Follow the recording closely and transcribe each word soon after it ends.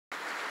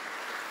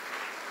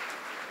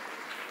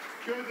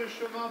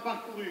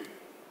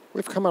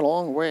We've come a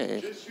long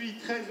way.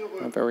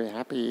 I'm very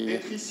happy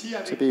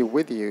to be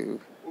with you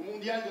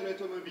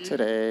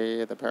today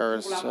at the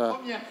Paris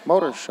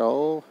Motor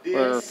Show,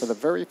 where for the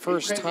very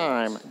first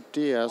time,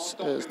 DS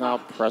is now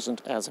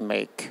present as a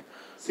make.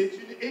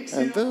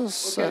 And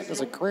this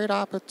is a great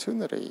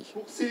opportunity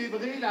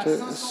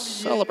to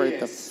celebrate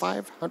the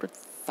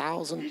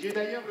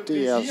 500,000th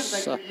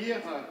DS.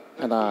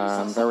 And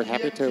I'm very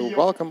happy to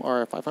welcome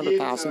our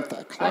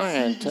 500,000th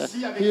client.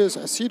 He is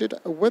seated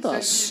with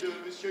us,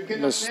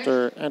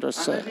 Mr.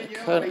 Anders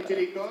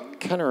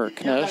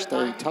Kennerknecht,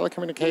 a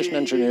telecommunication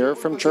engineer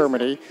from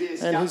Germany,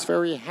 and he's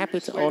very happy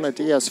to own a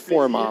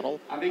DS4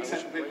 model. I wish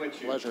him great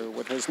pleasure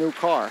with his new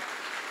car.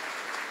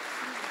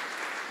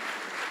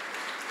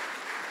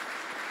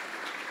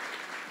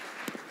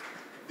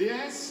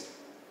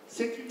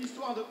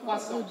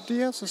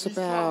 DS is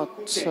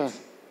about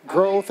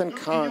growth and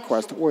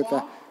conquest, with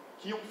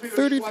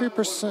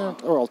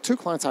 33%, well, 2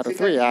 clients out of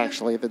 3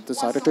 actually, that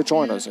decided to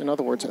join us. In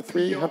other words,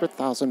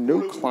 300,000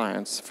 new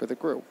clients for the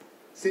group.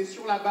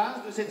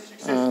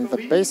 On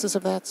the basis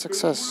of that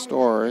success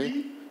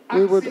story,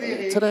 we would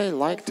today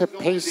like to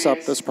pace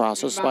up this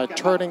process by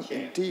turning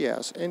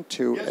DS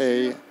into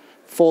a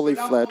fully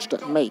fledged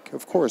make.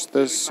 Of course,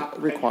 this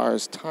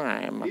requires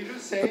time.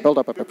 The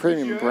buildup of a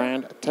premium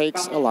brand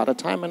takes a lot of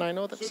time, and I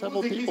know that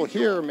several people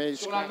here may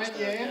scratch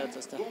their heads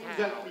as to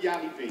how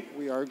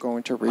we are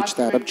going to reach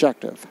that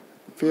objective.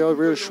 Feel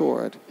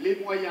reassured.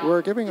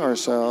 We're giving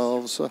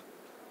ourselves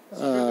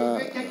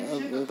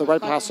the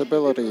right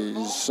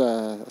possibilities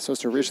so as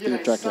to reach the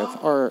objective.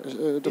 Our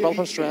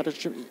development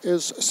strategy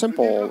is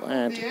simple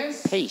and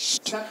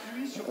paced.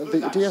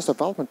 The DS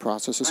development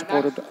process is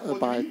supported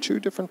by 2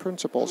 different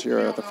principles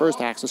here. The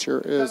first axis here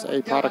is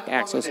a product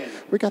axis.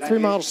 We got 3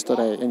 models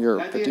today in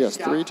Europe, the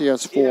DS3,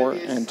 DS4,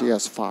 and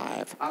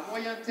DS5.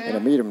 In the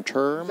medium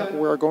term,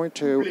 we're going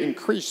to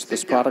increase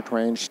this product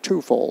range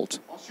twofold.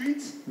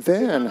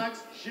 Then,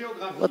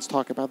 let's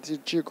talk about the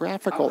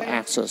geographical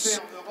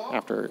axis.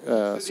 After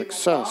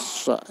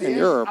success in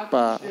Europe,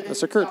 a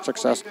secured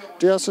success,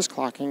 DS is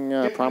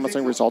clocking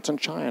promising results in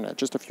China.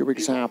 Just a few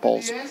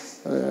examples.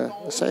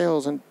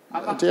 Sales and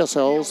DS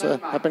sales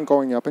have been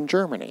going up in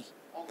Germany.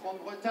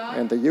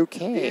 In the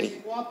UK,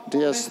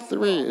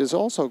 DS3 is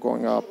also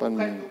going up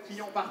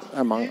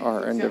among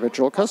our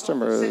individual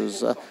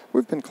customers.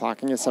 We've been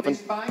clocking a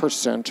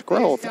 7%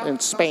 growth. In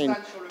Spain,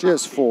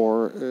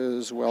 DS4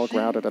 is well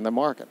grounded in the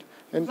market.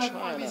 In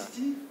China,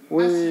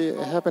 we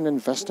have been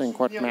investing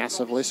quite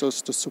massively so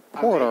as to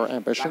support our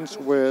ambitions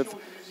with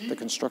the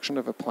construction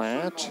of a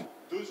plant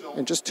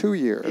in just 2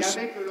 years,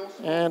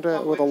 and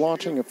with the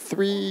launching of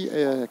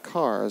 3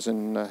 cars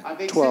in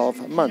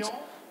 12 months,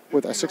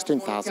 with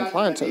 16,000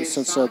 clients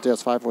since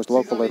DS5 was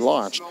locally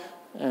launched.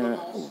 And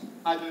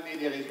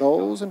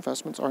those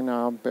investments are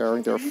now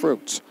bearing their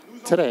fruits.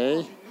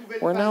 Today,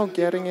 we're now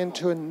getting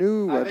into a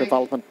new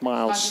development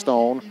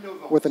milestone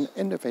with an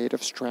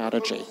innovative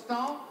strategy.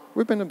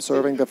 We've been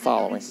observing the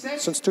following.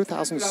 Since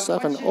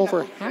 2007,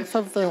 over half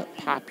of the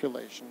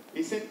population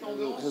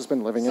has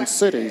been living in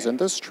cities, and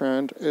this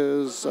trend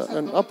is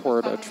an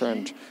upward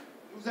trend.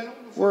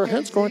 We're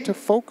hence going to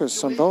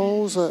focus on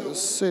those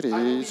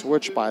cities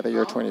which, by the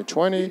year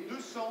 2020,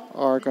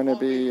 are going to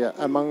be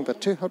among the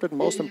 200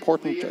 most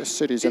important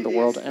cities in the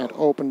world and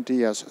open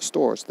DS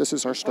stores. This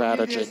is our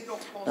strategy.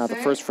 Now, the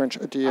first French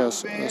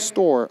DS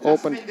store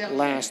opened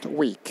last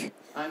week.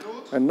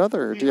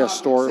 Another DS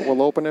store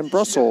will open in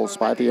Brussels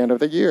by the end of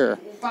the year.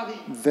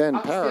 Then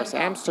Paris,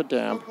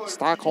 Amsterdam,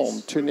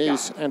 Stockholm,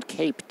 Tunis, and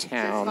Cape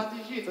Town.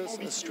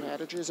 This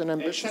strategy is an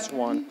ambitious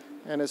one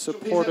and is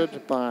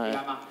supported by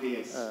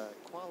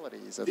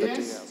qualities of the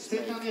DS.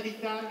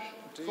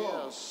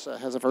 DS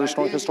has a very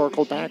strong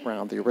historical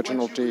background. The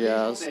original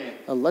DS,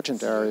 a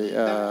legendary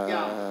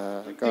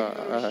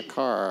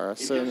car,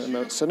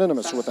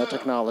 synonymous with that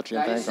technology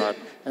and vanguard.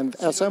 And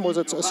SM was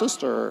its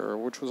sister,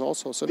 which was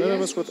also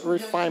synonymous with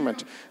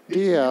refinement.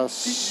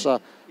 DS,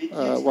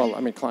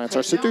 clients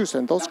are seduced,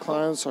 and those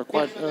clients are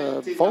quite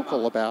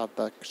vocal about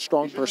the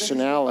strong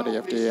personality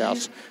of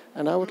DS.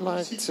 And I would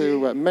like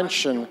to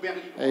mention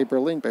a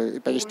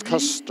Berlin-based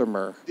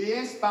customer.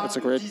 It's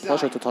a great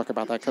pleasure to talk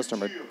about that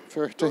customer.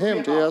 To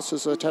him, DS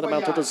is a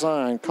tantamount to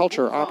design,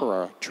 culture,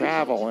 opera,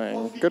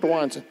 traveling, good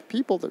wines,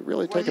 people that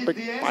really take a big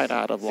bite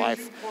out of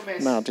life.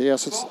 Now,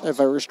 DS is a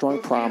very strong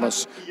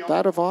promise,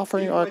 that of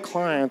offering our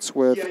clients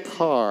with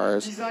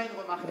cars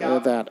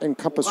that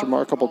encompass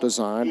remarkable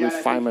design,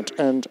 refinement,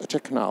 and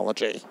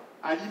technology.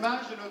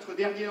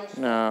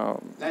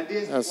 Now,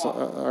 as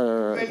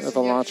the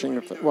launching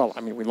of,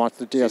 we launched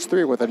the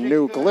DS3 with a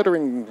new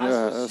glittering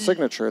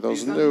signature,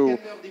 those new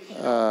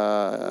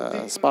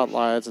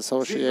spotlights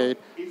associate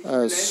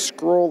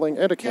scrolling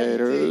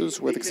indicators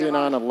with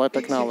xenon and LED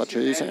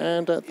technologies,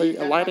 and the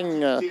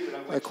lighting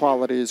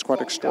quality is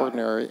quite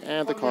extraordinary,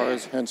 and the car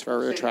is hence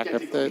very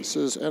attractive. This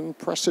is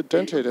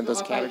unprecedented in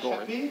this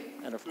category.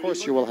 And of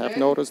course, you will have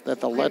noticed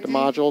that the LED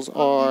modules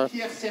are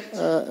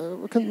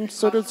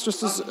considered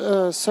just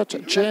as such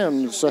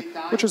gems,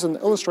 which is an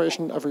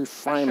illustration of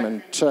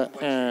refinement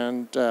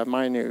and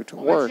minute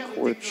work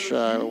which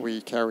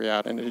we carry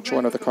out in each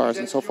one of the cars.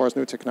 And so far as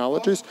new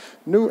technologies,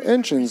 new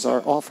engines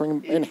are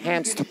offering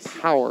enhanced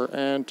power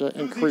and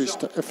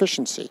increased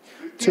efficiency.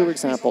 Two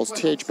examples,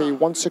 THB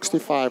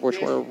 165,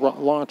 which we're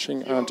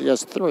launching on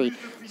DS3,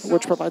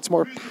 which provides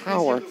more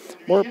power,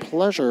 more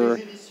pleasure,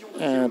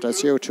 and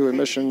CO2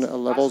 emission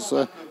levels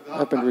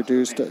have been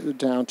reduced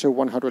down to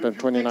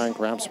 129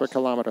 grams per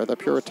kilometer. The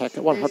PureTech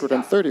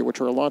 130, which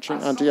we're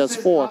launching on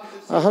DS4,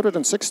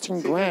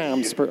 116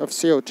 grams of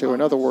CO2.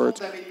 In other words,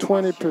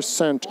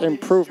 20%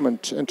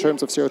 improvement in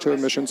terms of CO2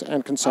 emissions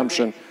and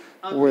consumption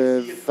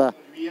with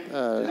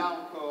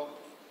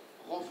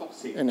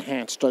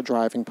enhanced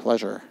driving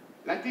pleasure.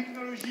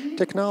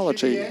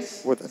 Technology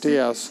with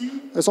DS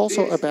is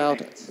also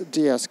about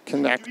DS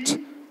Connect.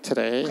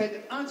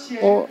 Today,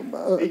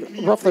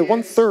 roughly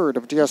 1/3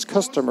 of DS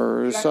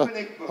customers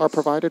are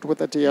provided with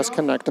a DS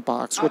Connect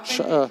box,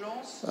 which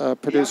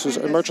produces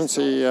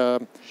emergency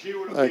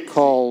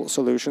call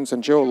solutions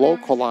and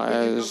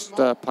geolocalized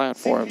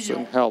platforms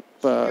and help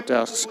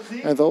desks.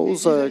 And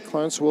those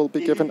clients will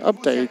be given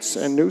updates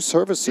and new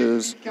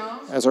services.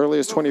 As early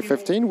as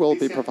 2015, we'll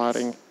be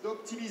providing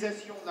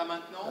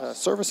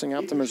servicing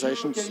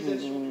optimization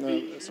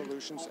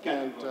solutions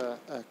and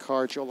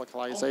car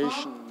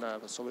geolocalization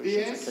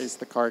solutions in case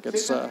the car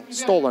gets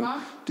stolen.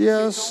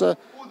 DS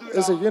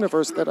is a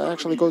universe that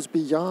actually goes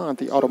beyond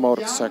the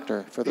automotive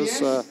sector. For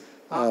this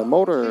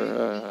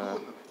motor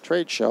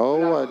trade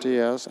show,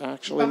 DS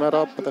actually met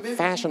up with a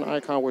fashion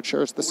icon which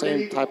shares the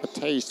same type of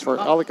taste for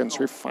elegance,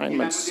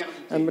 refinements,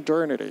 and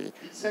modernity.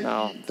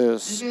 Now,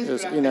 this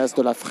is Inès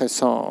de la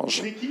Fressange.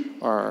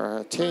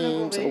 Our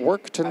teams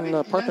worked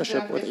in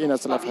partnership with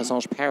Inès de la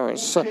Fressange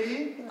Paris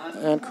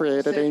and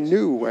created a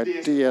new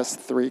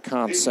DS3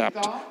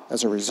 concept.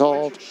 As a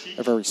result,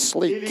 a very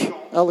sleek,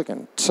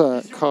 elegant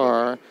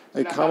car,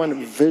 a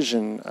common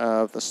vision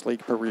of the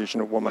sleek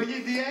Parisian woman.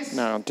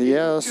 Now,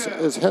 DS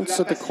is hence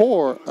at the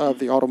core of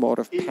the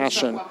automotive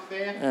passion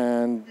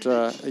and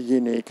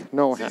unique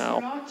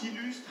know-how.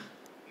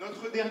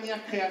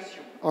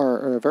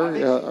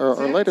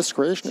 Our latest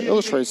creation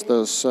illustrates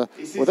this.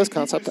 With this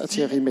concept,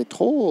 Thierry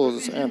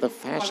Métaux and the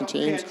fashion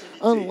teams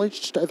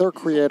unleashed their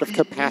creative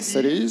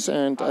capacities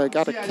and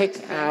got a kick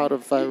out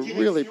of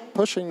really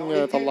pushing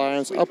the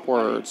lines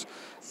upwards,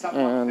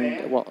 and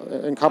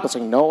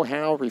encompassing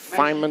know-how,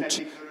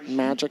 refinement,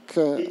 magic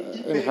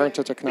inherent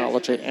to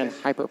technology, and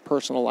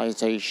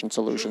hyper-personalization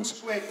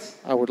solutions.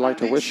 I would like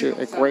to wish you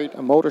a great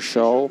motor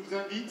show,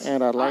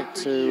 and I'd like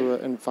to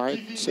invite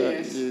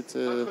you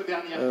to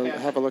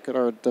have a look at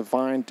our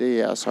Divine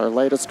DS, our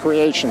latest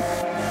creation.